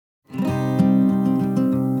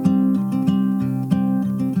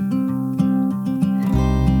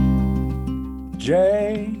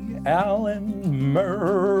J. Allen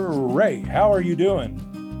Murray. How are you doing?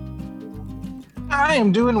 I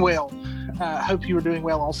am doing well. Hope you are doing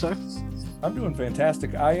well also. I'm doing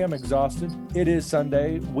fantastic. I am exhausted. It is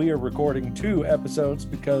Sunday. We are recording 2 episodes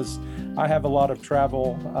because I have a lot of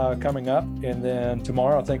travel coming up. And then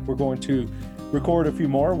tomorrow, I think we're going to record a few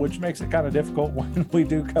more, which makes it kind of difficult when we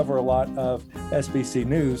do cover a lot of SBC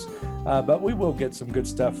news. But we will get some good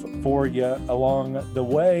stuff for you along the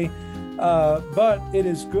way. But it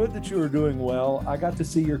is good that you are doing well. I got to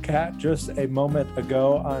see your cat just a moment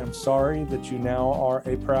ago. I am sorry that you now are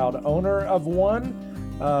a proud owner of one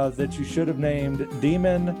that you should have named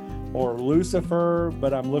Demon or Lucifer,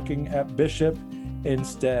 but I'm looking at Bishop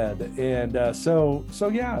instead. And so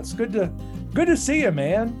yeah, it's good to see you,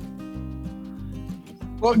 man.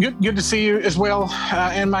 Well, good to see you as well.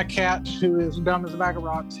 And my cat, who is dumb as a bag of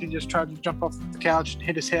rocks, he just tried to jump off the couch and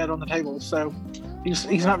hit his head on the table. So he's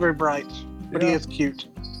not very bright, but he is cute.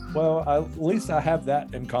 Well, at least I have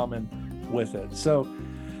that in common with it. So,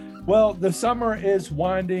 well, the summer is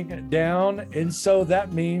winding down, and so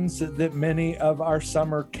that means that many of our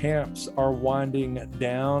summer camps are winding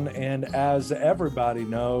down. And as everybody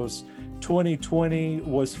knows, 2020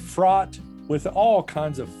 was fraught with all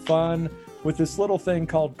kinds of fun with this little thing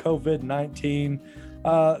called COVID-19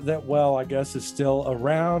 that, well, I guess is still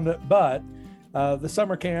around, but the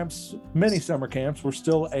summer camps, many summer camps were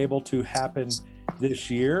still able to happen this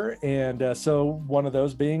year. And so one of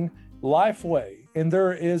those being Lifeway. And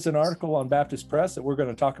there is an article on Baptist Press that we're going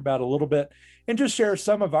to talk about a little bit and just share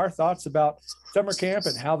some of our thoughts about summer camp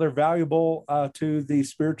and how they're valuable to the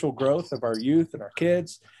spiritual growth of our youth and our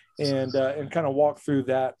kids, and kind of walk through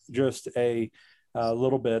that just a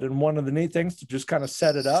little bit. And one of the neat things to just kind of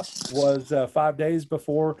set it up was 5 days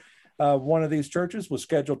before one of these churches was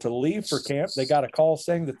scheduled to leave for camp, they got a call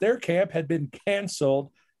saying that their camp had been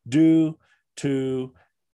canceled due to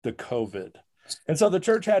the COVID. And so the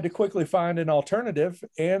church had to quickly find an alternative,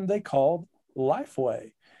 and they called Lifeway.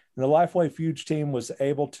 And the Lifeway Fuge team was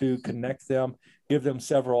able to connect them, give them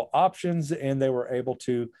several options, and they were able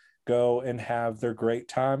to go and have their great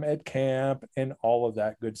time at camp and all of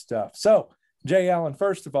that good stuff. So, Jay Allen,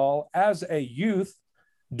 first of all, as a youth,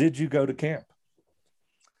 did you go to camp?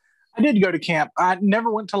 I did go to camp. I never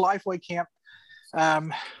went to Lifeway camp.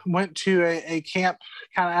 Went to a camp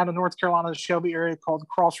kind of out of North Carolina's Shelby area called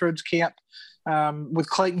Crossroads Camp with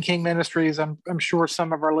Clayton King Ministries. I'm sure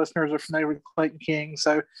some of our listeners are familiar with Clayton King.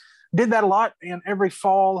 So did that a lot. And every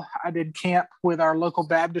fall I did camp with our local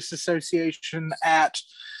Baptist Association at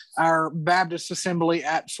our Baptist Assembly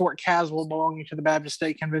at Fort Caswell, belonging to the Baptist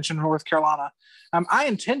State Convention of North Carolina. I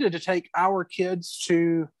intended to take our kids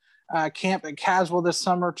to camp at Caswell this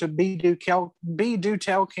summer to Be Do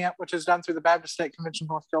Tell Camp, which is done through the Baptist State Convention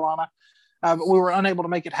of North Carolina. But we were unable to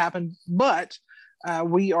make it happen. But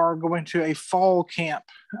we are going to a fall camp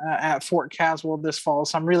at Fort Caswell this fall.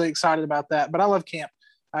 So I'm really excited about that. But I love camp.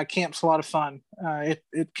 Camp's a lot of fun.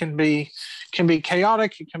 It can be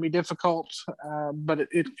chaotic, it can be difficult, but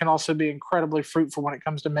it can also be incredibly fruitful when it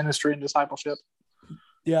comes to ministry and discipleship.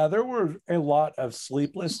 Yeah, there were a lot of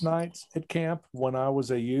sleepless nights at camp when I was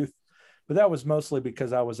a youth, but that was mostly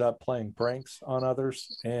because I was up playing pranks on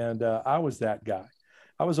others, and I was that guy.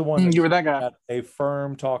 I was the one that you were that guy. had a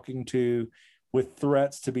firm talking to with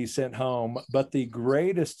threats to be sent home. But the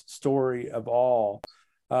greatest story of all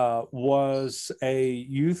was a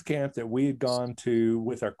youth camp that we had gone to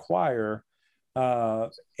with our choir.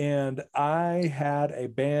 And I had a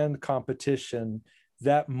band competition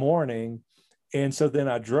that morning. And so then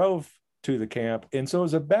I drove to the camp. And so it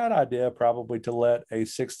was a bad idea probably to let a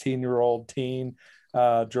 16-year-old teen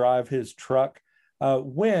drive his truck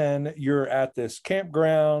when you're at this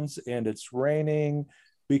campgrounds and it's raining,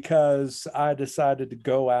 because I decided to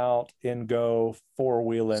go out and go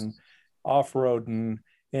four-wheeling, off-roading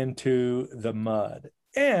into the mud.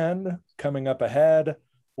 And coming up ahead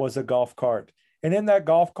was a golf cart. And in that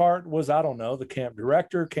golf cart was, I don't know, the camp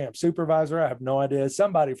director, camp supervisor, I have no idea,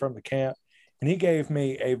 somebody from the camp. And he gave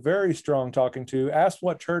me a very strong talking to, asked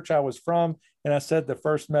what church I was from, and I said the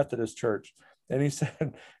First Methodist Church. And he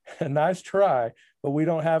said, nice try, but we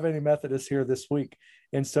don't have any Methodists here this week.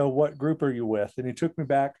 And so what group are you with? And he took me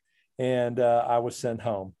back, and I was sent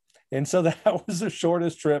home. And so that was the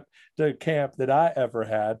shortest trip to camp that I ever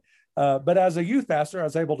had. But as a youth pastor, I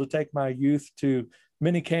was able to take my youth to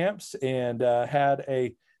many camps and had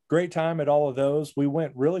a great time at all of those. We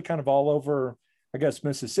went really kind of all over, I guess,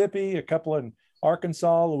 Mississippi, a couple in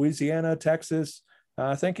Arkansas, Louisiana, Texas,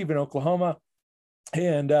 I think even Oklahoma.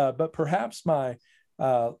 And but perhaps my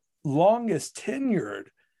longest tenured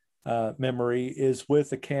memory is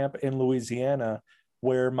with a camp in Louisiana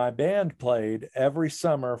where my band played every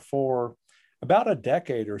summer for about a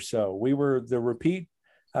decade or so. We were the repeat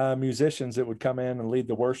musicians that would come in and lead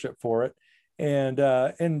the worship for it.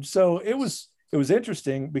 And so it was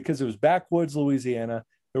interesting because it was backwoods Louisiana.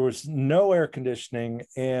 There was no air conditioning.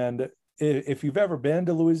 And if you've ever been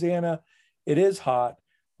to Louisiana, it is hot,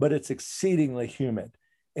 but it's exceedingly humid.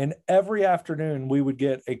 And every afternoon we would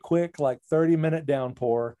get a quick, like 30-minute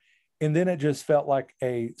downpour. And then it just felt like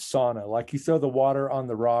a sauna, like you throw the water on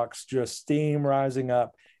the rocks, just steam rising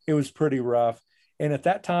up. It was pretty rough. And at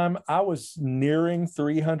that time, I was nearing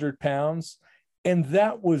 300 pounds. And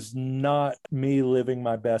that was not me living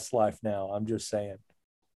my best life now. I'm just saying.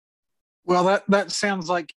 Well, that sounds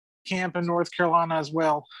like camp in North Carolina as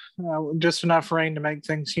well. Just enough rain to make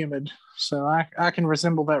things humid. So I can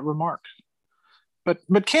resemble that remark.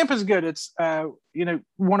 But camp is good. It's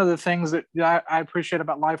one of the things that I appreciate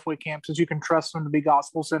about Lifeway camps is you can trust them to be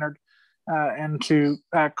gospel centered and to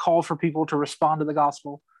call for people to respond to the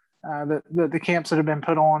gospel. The camps that have been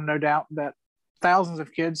put on, no doubt that thousands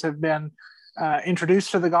of kids have been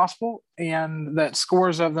introduced to the gospel, and that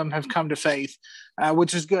scores of them have come to faith,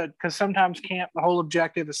 which is good because sometimes camp, the whole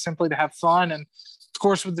objective is simply to have fun. And of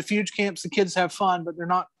course, with the Fuge camps, the kids have fun, but they're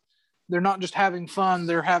not just having fun,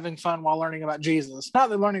 they're having fun while learning about Jesus. Not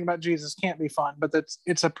that learning about Jesus can't be fun, but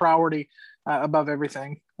it's a priority above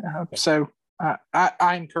everything. So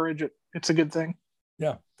I encourage it. It's a good thing.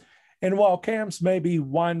 Yeah. And while camps may be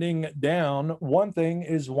winding down, one thing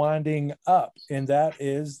is winding up, and that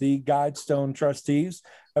is the Guidestone trustees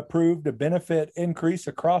approved a benefit increase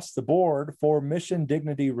across the board for Mission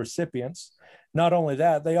Dignity recipients. Not only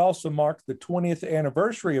that, they also marked the 20th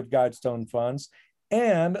anniversary of Guidestone funds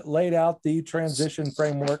and laid out the transition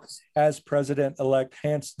framework as President-elect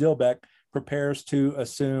Hans Dilbeck prepares to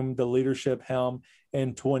assume the leadership helm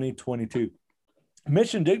in 2022.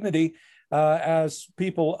 Mission Dignity, as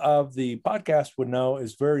people of the podcast would know,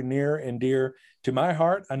 is very near and dear to my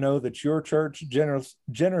heart. I know that your church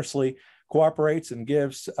generously cooperates and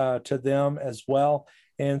gives to them as well.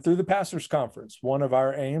 And through the Pastors Conference, one of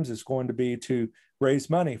our aims is going to be to raise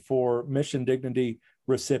money for Mission Dignity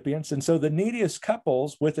recipients. And so the neediest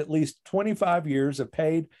couples with at least 25 years of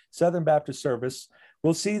paid Southern Baptist service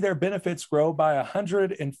will see their benefits grow by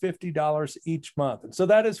 $150 each month. And so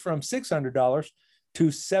that is from $600 to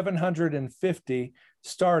 $750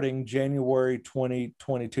 starting January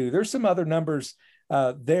 2022. There's some other numbers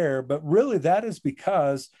there, but really that is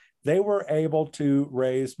because they were able to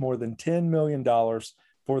raise more than $10 million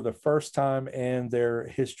for the first time in their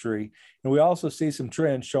history. And we also see some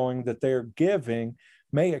trends showing that their giving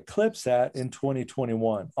may eclipse that in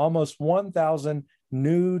 2021. Almost 1,000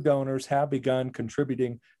 new donors have begun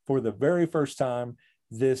contributing for the very first time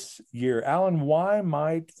this year. Alan, why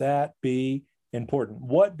might that be important?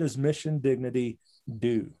 What does Mission Dignity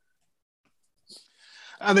do?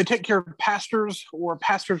 They take care of pastors or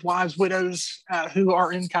pastors' wives, widows who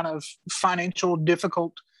are in kind of financially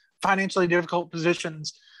difficult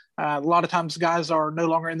positions. A lot of times guys are no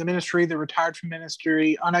longer in the ministry. They're retired from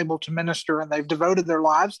ministry, unable to minister, and they've devoted their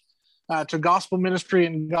lives to gospel ministry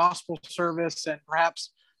and gospel service. And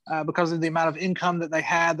perhaps because of the amount of income that they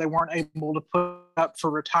had, they weren't able to put up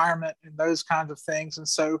for retirement and those kinds of things. And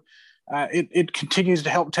so it continues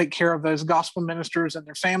to help take care of those gospel ministers and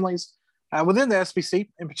their families within the SBC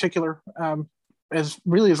in particular, as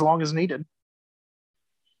long as needed.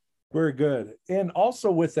 Very good. And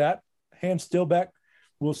also with that, Hans Dilbeck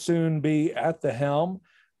will soon be at the helm,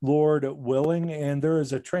 Lord willing, and there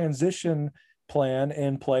is a transition plan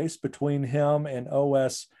in place between him and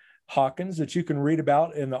O.S. Hawkins that you can read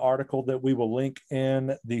about in the article that we will link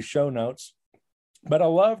in the show notes. But I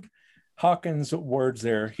loved Hawkins' words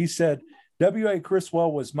there. He said, W.A.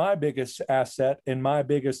 Criswell was my biggest asset and my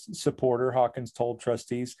biggest supporter, Hawkins told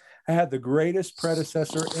trustees. I had the greatest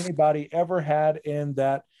predecessor anybody ever had in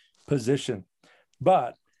that position.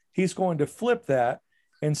 But he's going to flip that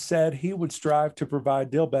and said he would strive to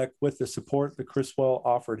provide Dilbeck with the support that Criswell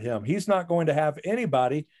offered him. He's not going to have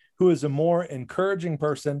anybody who is a more encouraging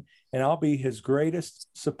person, and I'll be his greatest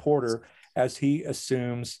supporter as he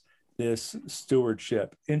assumes this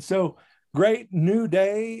stewardship. And so, great new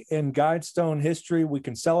day in Guidestone history. We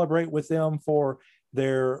can celebrate with them for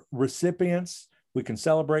their recipients. We can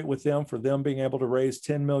celebrate with them for them being able to raise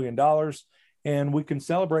 $10 million. And we can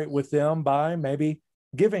celebrate with them by maybe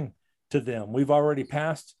giving to them. We've already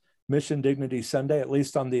passed Mission Dignity Sunday, at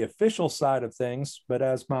least on the official side of things. But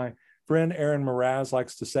as my friend Aaron Mraz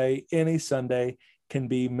likes to say, any Sunday can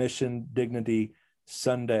be Mission Dignity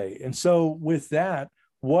Sunday. And so with that,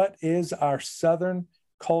 what is our Southern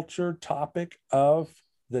culture topic of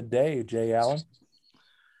the day, Jay Allen?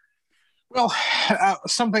 Well,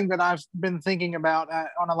 something that I've been thinking about.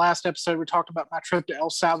 On the last episode, we talked about my trip to El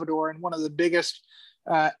Salvador, and one of the biggest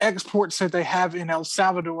exports that they have in El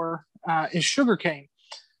Salvador is sugarcane.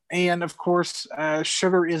 And of course,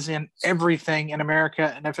 sugar is in everything in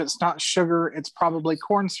America. And if it's not sugar, it's probably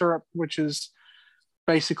corn syrup, which is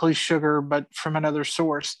basically sugar, but from another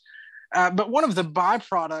source. But one of the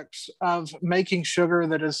byproducts of making sugar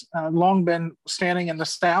that has long been standing in the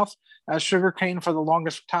South, sugarcane for the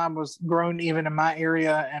longest time was grown even in my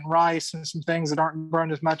area, and rice and some things that aren't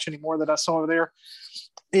grown as much anymore that I saw over there,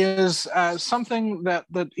 is something that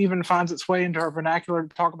even finds its way into our vernacular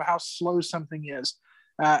to talk about how slow something is.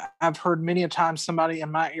 I've heard many a time somebody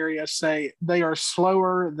in my area say they are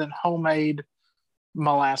slower than homemade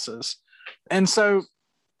molasses. And so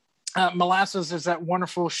molasses is that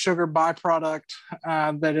wonderful sugar byproduct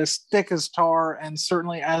that is thick as tar and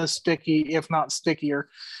certainly as sticky, if not stickier.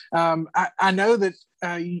 I know that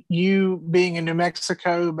you being in New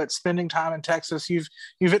Mexico, but spending time in Texas,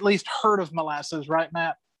 you've at least heard of molasses, right,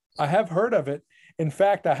 Matt? I have heard of it. In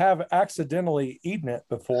fact, I have accidentally eaten it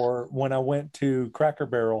before when I went to Cracker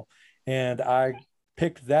Barrel, and I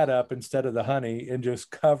picked that up instead of the honey and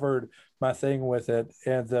just covered my thing with it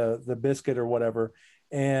and the biscuit or whatever,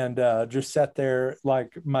 and just sat there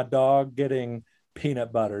like my dog getting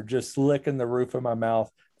peanut butter, just licking the roof of my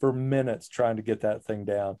mouth for minutes trying to get that thing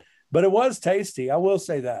down. But it was tasty. I will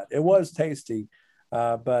say that. It was tasty,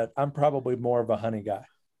 but I'm probably more of a honey guy.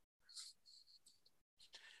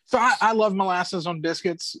 So I love molasses on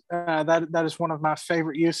biscuits. That is one of my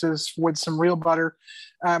favorite uses with some real butter,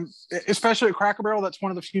 especially at Cracker Barrel. That's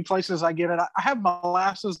one of the few places I get it. I have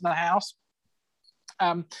molasses in the house.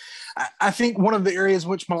 I think one of the areas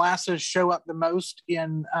which molasses show up the most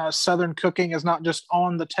in Southern cooking is not just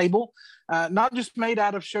on the table, not just made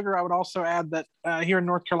out of sugar. I would also add that here in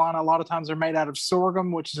North Carolina, a lot of times they're made out of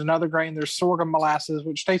sorghum, which is another grain. There's sorghum molasses,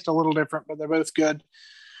 which taste a little different, but they're both good.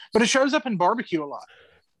 But it shows up in barbecue a lot.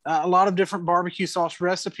 A lot of different barbecue sauce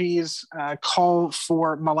recipes call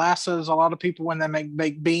for molasses. A lot of people, when they make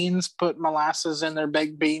baked beans, put molasses in their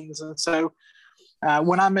baked beans. And so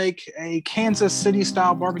when I make a Kansas City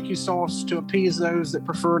style barbecue sauce to appease those that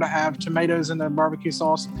prefer to have tomatoes in their barbecue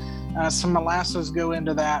sauce, some molasses go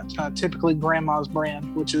into that, typically Grandma's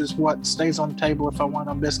brand, which is what stays on the table if I want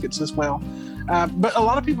on biscuits as well. But a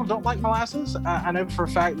lot of people don't like molasses. I know for a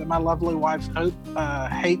fact that my lovely wife, Hope,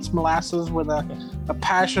 hates molasses with a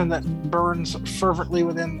passion that burns fervently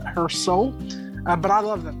within her soul. But I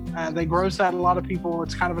love them. They gross out a lot of people.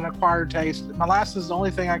 It's kind of an acquired taste. Molasses, the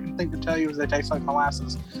only thing I can think to tell you is they taste like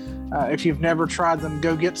molasses. If you've never tried them,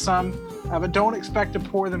 go get some. But don't expect to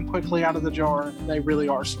pour them quickly out of the jar. They really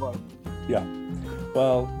are slow. Yeah.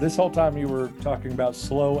 Well, this whole time you were talking about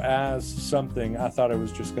slow as something, I thought it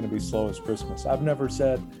was just going to be slow as Christmas. I've never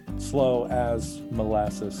said slow as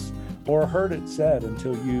molasses or heard it said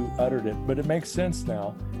until you uttered it, but it makes sense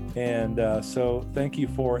now. And so thank you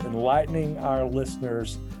for enlightening our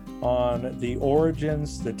listeners on the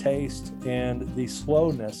origins, the taste, and the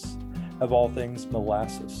slowness of all things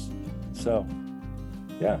molasses. So,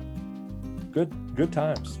 yeah, good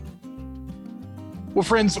times. Well,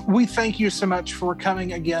 friends, we thank you so much for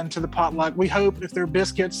coming again to the potluck. We hope if they're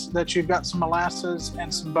biscuits that you've got some molasses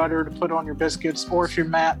and some butter to put on your biscuits, or if you're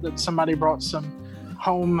Matt, that somebody brought some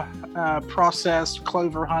home processed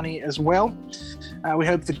clover honey as well. We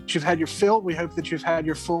hope that you've had your fill. We hope that you've had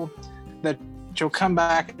your full, that you'll come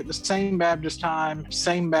back at the same Baptist time,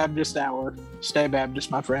 same Baptist hour. Stay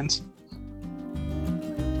Baptist, my friends.